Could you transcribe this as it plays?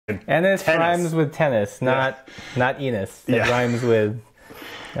Ennis rhymes with tennis, not Enos. It rhymes with,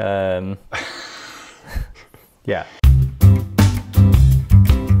 yeah.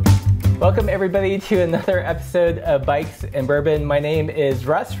 Welcome everybody to another episode of Bikes and Bourbon. My name is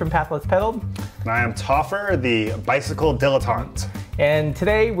Russ from Pathless Pedal. And I am Toffer, the bicycle dilettante. And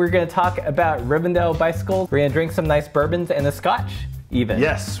today we're going to talk about Rivendell bicycles. We're going to drink some nice bourbons and a scotch even.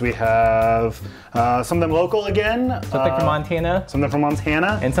 Yes, we have something local again. Something from Montana. Something from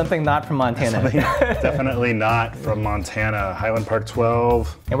Montana. And something not from Montana. Something definitely not from Montana. Highland Park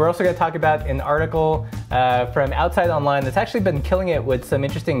 12. And we're also going to talk about an article from Outside Online that's actually been killing it with some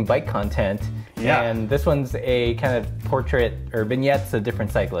interesting bike content. Yeah. And this one's a kind of portrait or vignettes of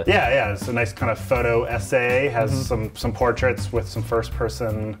different cyclists. Yeah, it's a nice kind of photo essay. Has some portraits with some first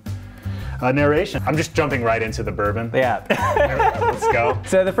person narration. I'm just jumping right into the bourbon. Yeah. Let's go.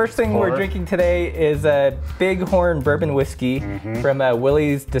 So the first thing we're drinking today is a Bighorn bourbon whiskey from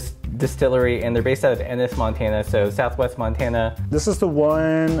Willies Distillery, and they're based out of Ennis, Montana, so southwest Montana. This is the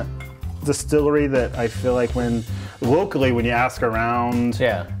one distillery that I feel like locally when you ask around,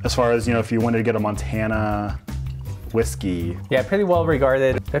 as far as, if you wanted to get a Montana whiskey. Yeah, pretty well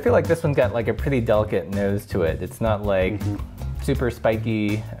regarded. I feel like this one's got like a pretty delicate nose to it. It's not like super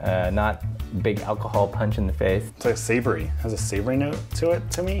spiky, not big alcohol punch in the face. It's like savory. Has a savory note to it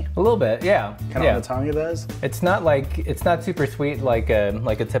to me. A little bit, yeah. Kind of on the tongue it does. It's not super sweet like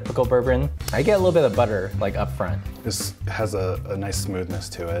a typical bourbon. I get a little bit of butter like up front. This has a nice smoothness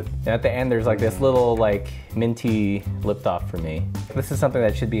to it. And at the end there's like this little like minty lip off for me. This is something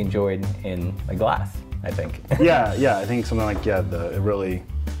that should be enjoyed in a glass, I think. yeah, I think something like,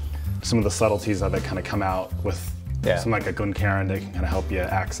 some of the subtleties of it kind of come out with something like a Glencairn that can kind of help you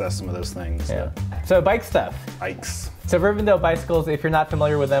access some of those things. Yeah. So bike stuff. Bikes. So Rivendell bicycles, if you're not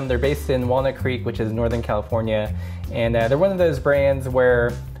familiar with them, they're based in Walnut Creek, which is Northern California. And they're one of those brands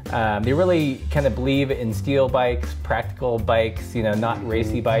where they really kind of believe in steel bikes, practical bikes, not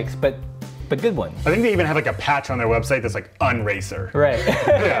racy bikes, but good ones. I think they even have like a patch on their website that's like unracer. Right.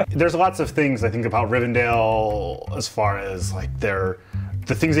 Yeah. There's lots of things I think about Rivendell as far as like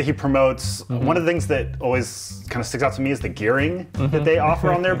the things that he promotes. One of the things that always kind of sticks out to me is the gearing that they offer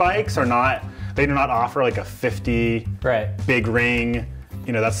on their bikes they do not offer like a 50 big ring.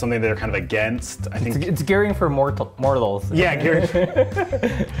 That's something they're kind of against. I think it's gearing for mortals. Yeah, gearing.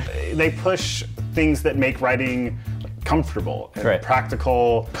 They push things that make riding comfortable and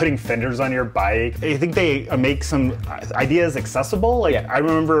practical, putting fenders on your bike. I think they make some ideas accessible. Like I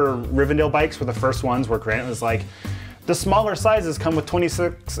remember Rivendell bikes were the first ones where Grant was like, the smaller sizes come with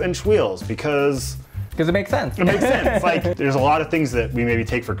 26-inch wheels because it makes sense. It makes sense. Like there's a lot of things that we maybe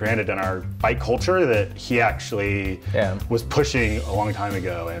take for granted in our bike culture that he actually was pushing a long time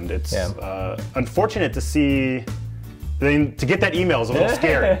ago, and it's unfortunate to see. To get that email is a little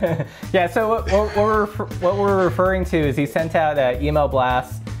scary. Yeah. So what we're referring to is he sent out email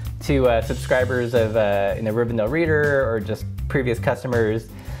blasts to subscribers of Rivendell Reader or just previous customers,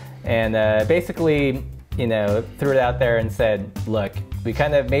 and basically threw it out there and said, look, we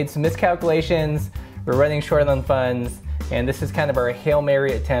kind of made some miscalculations, we're running short on funds, and this is kind of our Hail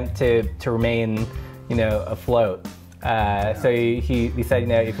Mary attempt to remain, afloat. So he said,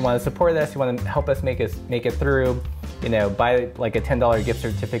 if you want to support us, you want to help us make it through, buy like a $10 gift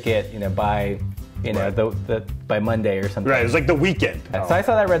certificate, by by Monday or something. Right, it was like the weekend. So I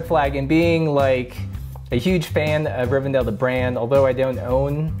saw that red flag, and being like a huge fan of Rivendell, the brand, although I don't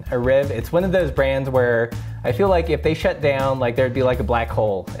own a Riv, it's one of those brands where I feel like if they shut down, like there'd be like a black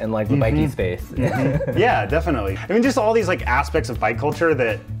hole in like the biking space. Yeah, definitely. I mean, just all these like aspects of bike culture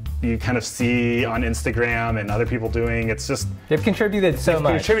that you kind of see on Instagram and other people doing, it's just... They've contributed so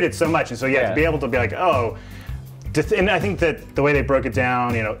much. And so to be able to be like, oh, and I think that the way they broke it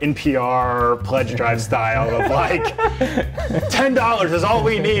down, NPR pledge drive style of like, $10 is all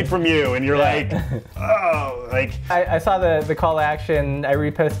we need from you, and you're like, oh, like. I saw the call to action. I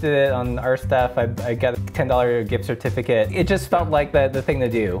reposted it on our stuff. I got a $10 gift certificate. It just felt like the thing to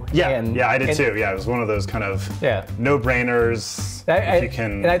do. Yeah, I did too. Yeah, it was one of those kind of no-brainers.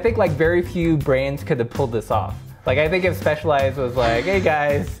 And I think like very few brands could have pulled this off. Like, I think if Specialized was like, hey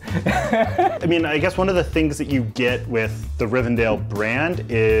guys. I mean, I guess one of the things that you get with the Rivendell brand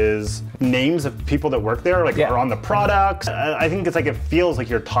is names of people that work there, like are on the products. I think it's like, it feels like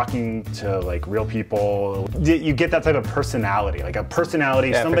you're talking to like real people. You get that type of personality, like a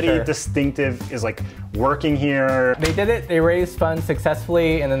personality, somebody distinctive is like working here. They did it, they raised funds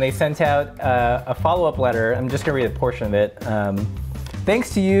successfully, and then they sent out a follow-up letter. I'm just gonna read a portion of it.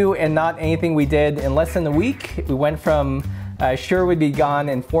 Thanks to you and not anything we did in less than a week, we went from sure we'd be gone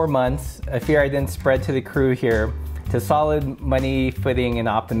in 4 months, a fear I didn't spread to the crew here, to solid money footing and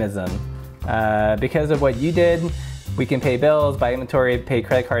optimism. Because of what you did, we can pay bills, buy inventory, pay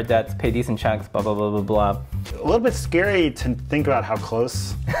credit card debts, pay decent chunks, blah, blah, blah, blah, blah. A little bit scary to think about how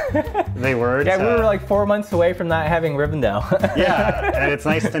close they were. Yeah, we were like 4 months away from not having Rivendell. Yeah, and it's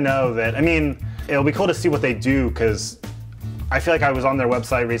nice to know that, I mean, it'll be cool to see what they do, because I feel like I was on their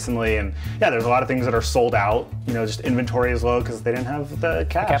website recently, and yeah, there's a lot of things that are sold out. You know, just inventory is low because they didn't have the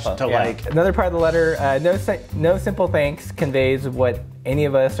cash to like. Another part of the letter, no simple thanks conveys what any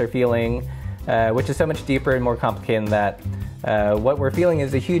of us are feeling, which is so much deeper and more complicated than that. What we're feeling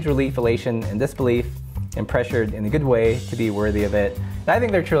is a huge relief, elation, and disbelief, and pressured in a good way to be worthy of it. And I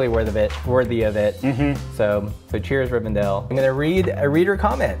think they're truly worthy of it. Mm-hmm. So cheers, Rivendell. I'm gonna read a reader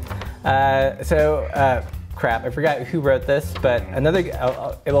comment. Crap, I forgot who wrote this, but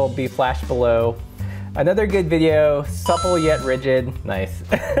it'll be flashed below. Another good video, supple yet rigid. Nice.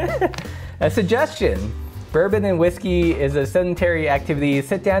 A suggestion: bourbon and whiskey is a sedentary activity.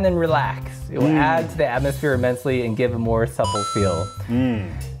 Sit down and relax. It will add to the atmosphere immensely and give a more supple feel.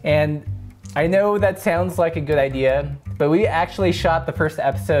 And I know that sounds like a good idea, but we actually shot the first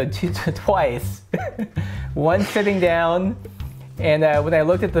episode twice. One sitting down, and when I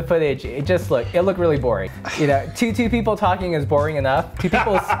looked at the footage, it looked really boring. You know, two people talking is boring enough. Two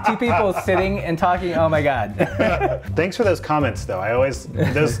people sitting and talking, oh my God. Thanks for those comments, though.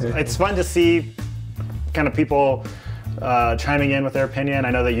 It's fun to see kind of people chiming in with their opinion.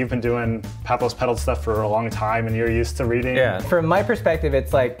 I know that you've been doing Pathos Pedal stuff for a long time, and you're used to reading. Yeah. From my perspective,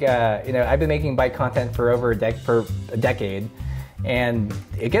 it's like you know, I've been making bike content for over a decade, and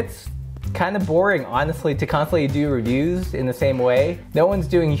it gets kind of boring, honestly, to constantly do reviews in the same way. No one's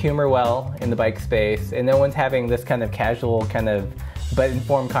doing humor well in the bike space, and no one's having this kind of casual, but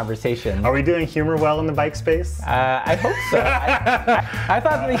informed conversation. Are we doing humor well in the bike space? I hope so. I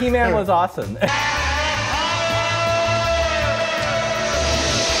thought the He-Man was awesome.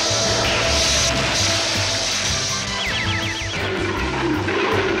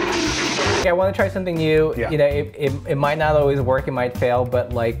 I want to try something new. Yeah. You know, it might not always work, it might fail,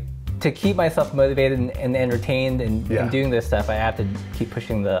 but like, to keep myself motivated and entertained and doing this stuff, I have to keep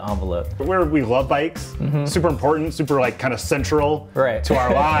pushing the envelope. We love bikes, super important, super like kind of central to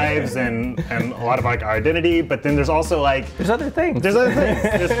our lives and a lot of like our identity. But then there's also like there's other things. There's other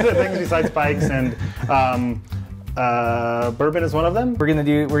things besides bikes, and bourbon is one of them. We're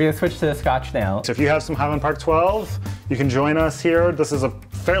gonna switch to the Scotch now. So if you have some Highland Park 12, you can join us here. This is a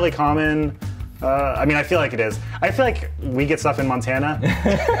fairly common. I mean, I feel like it is. I feel like we get stuff in Montana.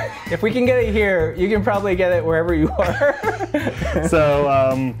 If we can get it here, you can probably get it wherever you are.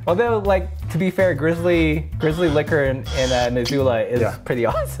 So, although, like, to be fair, Grizzly Liquor in Missoula is pretty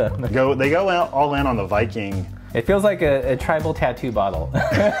awesome. They go all in on the Viking. It feels like a tribal tattoo bottle.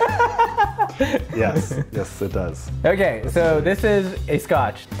 Yes, it does. Okay, so this is a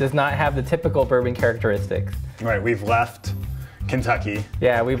Scotch. Does not have the typical bourbon characteristics. All right, we've left Kentucky.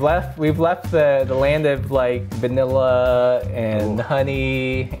 Yeah, we've left the land of like vanilla and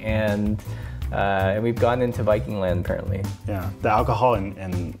honey, and we've gone into Viking land apparently. Yeah, the alcohol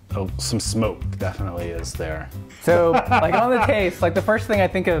and some smoke definitely is there. So like on the taste, like the first thing I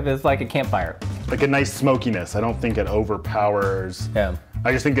think of is like a campfire. Like a nice smokiness. I don't think it overpowers. Yeah.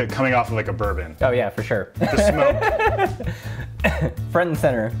 I just think it coming off of like a bourbon. Oh yeah, for sure. The smoke. Front and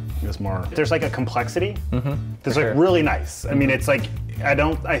center. There's like a complexity. That's like really nice. I mean, it's like, I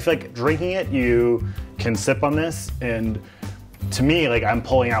feel like drinking it, you can sip on this, and to me, like I'm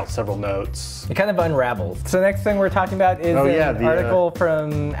pulling out several notes. It kind of unravels. So the next thing we're talking about is an article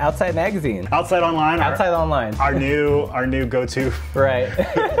from Outside Magazine. Outside Online. Our new go-to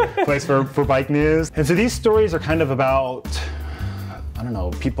place for bike news. And so these stories are kind of about, I don't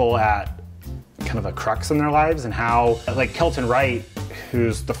know, people at kind of a crux in their lives, and how, like Kelton Wright,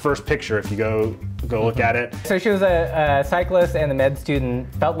 who's the first picture, if you go look at it. So she was a cyclist and a med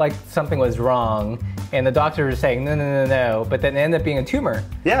student, felt like something was wrong, and the doctor was saying, no, but then it ended up being a tumor.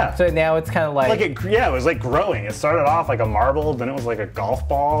 Yeah. So now it's kind of like... it was like growing. It started off like a marble, then it was like a golf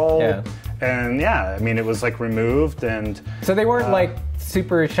ball. Yeah. And yeah, I mean, it was like removed, and... So they weren't like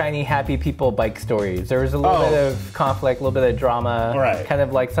super shiny, happy people bike stories. There was a little bit of conflict, a little bit of drama, kind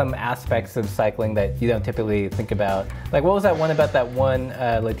of like some aspects of cycling that you don't typically think about. Like, what was that one about that one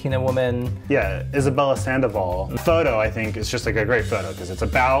Latina woman? Yeah, Isabella Sandoval. The photo, I think, is just like a great photo, because it's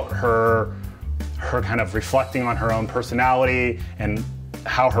about her kind of reflecting on her own personality, and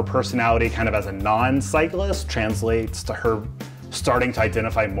how her personality kind of as a non-cyclist translates to her starting to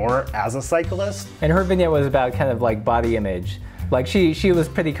identify more as a cyclist. And her vignette was about kind of like body image. Like she was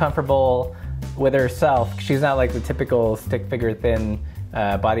pretty comfortable with herself. She's not like the typical stick figure thin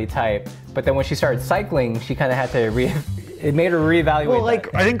body type. But then when she started cycling, she kind of had to it made her reevaluate. Well,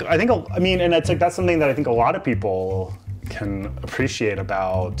 like I mean, and it's like that's something that I think a lot of people can appreciate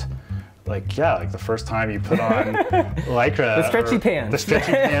about. Like, yeah, like the first time you put on Lycra. The stretchy pants. The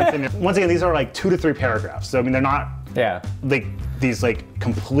stretchy pants. And once again, these are like 2 to 3 paragraphs. So, I mean, they're not like these like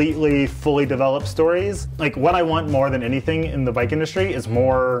completely fully developed stories. Like what I want more than anything in the bike industry is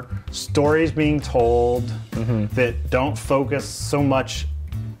more stories being told that don't focus so much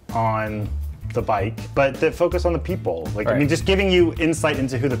on the bike, but that focus on the people. Like, I mean, just giving you insight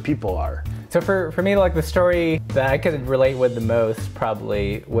into who the people are. So for me, like the story that I could relate with the most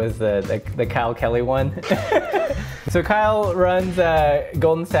probably was the Kyle Kelly one. So Kyle runs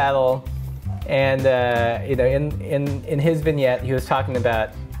Golden Saddle, and you know, in his vignette, he was talking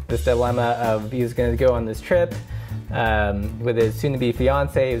about this dilemma of he was going to go on this trip with his soon-to-be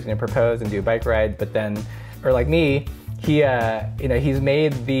fiance. He was going to propose and do a bike ride, but then, or like me, he you know, he's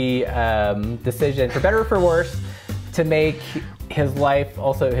made the decision, for better or for worse, to make his life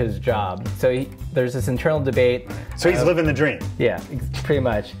also his job. So there's this internal debate. So he's living the dream. Yeah, pretty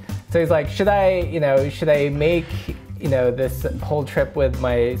much. So he's like, should I make, you know, this whole trip with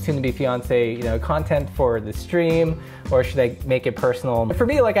my soon-to-be fiance, you know, content for the stream, or should I make it personal? For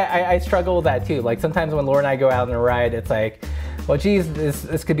me, like I struggle with that too. Like sometimes when Laura and I go out on a ride, it's like, well, geez,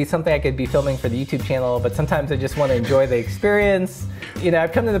 this could be something I could be filming for the YouTube channel, but sometimes I just want to enjoy the experience. You know,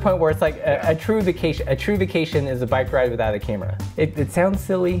 I've come to the point where it's like a true vacation. A true vacation is a bike ride without a camera. It sounds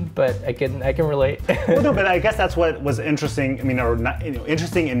silly, but I can relate. Well, no, but I guess that's what was interesting. I mean, or not, you know,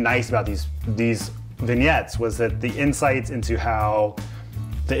 interesting and nice about these vignettes was that the insights into how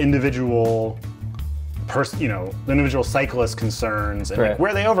the individual the individual cyclist concerns and like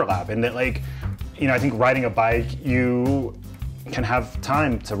where they overlap, and that, like, you know, I think riding a bike, you can have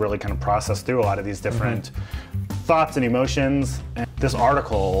time to really kind of process through a lot of these different thoughts and emotions. And this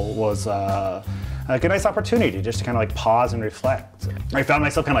article was like a nice opportunity just to kind of like pause and reflect. I found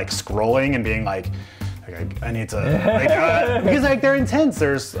myself kind of like scrolling and being like I need to, like, because like they're intense.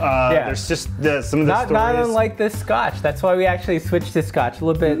 There's just some of the stories. Not unlike this Scotch. That's why we actually switched to Scotch. A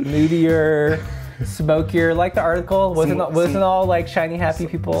little bit moodier, smokier, like the article. Wasn't all like shiny, happy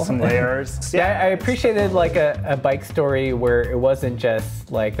people. Some layers. Yeah, I appreciated like a bike story where it wasn't just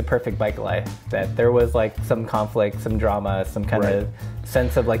like the perfect bike life. That there was like some conflict, some drama, some kind of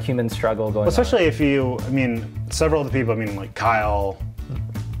sense of like human struggle going on. Especially if you, I mean, several of the people, I mean, like Kyle,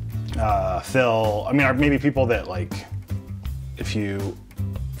 Phil, I mean, are maybe people that, like, if you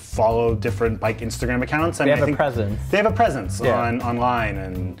follow different bike Instagram accounts, they have a presence. They have a presence online,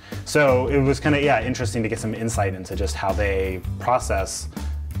 and so it was kind of interesting to get some insight into just how they process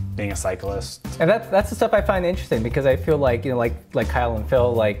being a cyclist. And that's the stuff I find interesting, because I feel like, you know, like Kyle and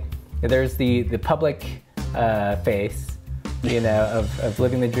Phil, like there's the public face, you know, of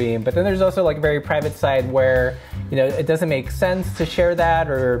living the dream, but then there's also like a very private side where, you know, it doesn't make sense to share that,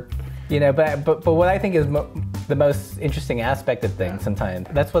 or, you know, but what I think is the most interesting aspect of things sometimes.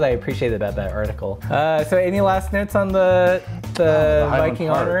 That's what I appreciated about that article. So any last notes on the Viking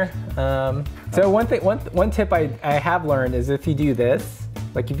honor? So one tip I have learned is if you do this,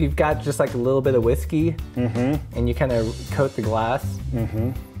 like if you've got just like a little bit of whiskey and you kind of coat the glass,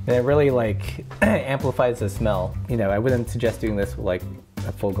 and it really like amplifies the smell. You know, I wouldn't suggest doing this with like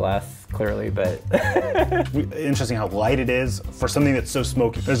a full glass, clearly, but interesting how light it is for something that's so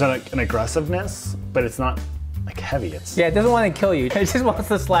smoky. There's an aggressiveness, but it's not like heavy. It doesn't want to kill you. It just wants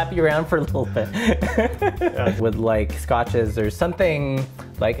to slap you around for a little bit. With like scotches, there's something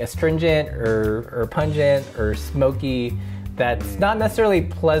like astringent or pungent or smoky that's not necessarily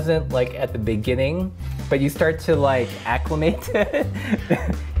pleasant like at the beginning, but you start to like acclimate to it,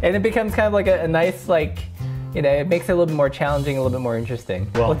 and it becomes kind of like a nice, like, you know, it makes it a little bit more challenging, a little bit more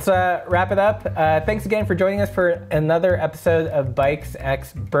interesting. Well, let's wrap it up. Thanks again for joining us for another episode of Bikes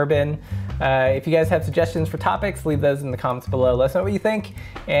X Bourbon. If you guys have suggestions for topics, leave those in the comments below. Let us know what you think.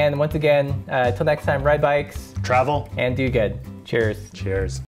 And once again, until next time, ride bikes, travel, and do good. Cheers. Cheers.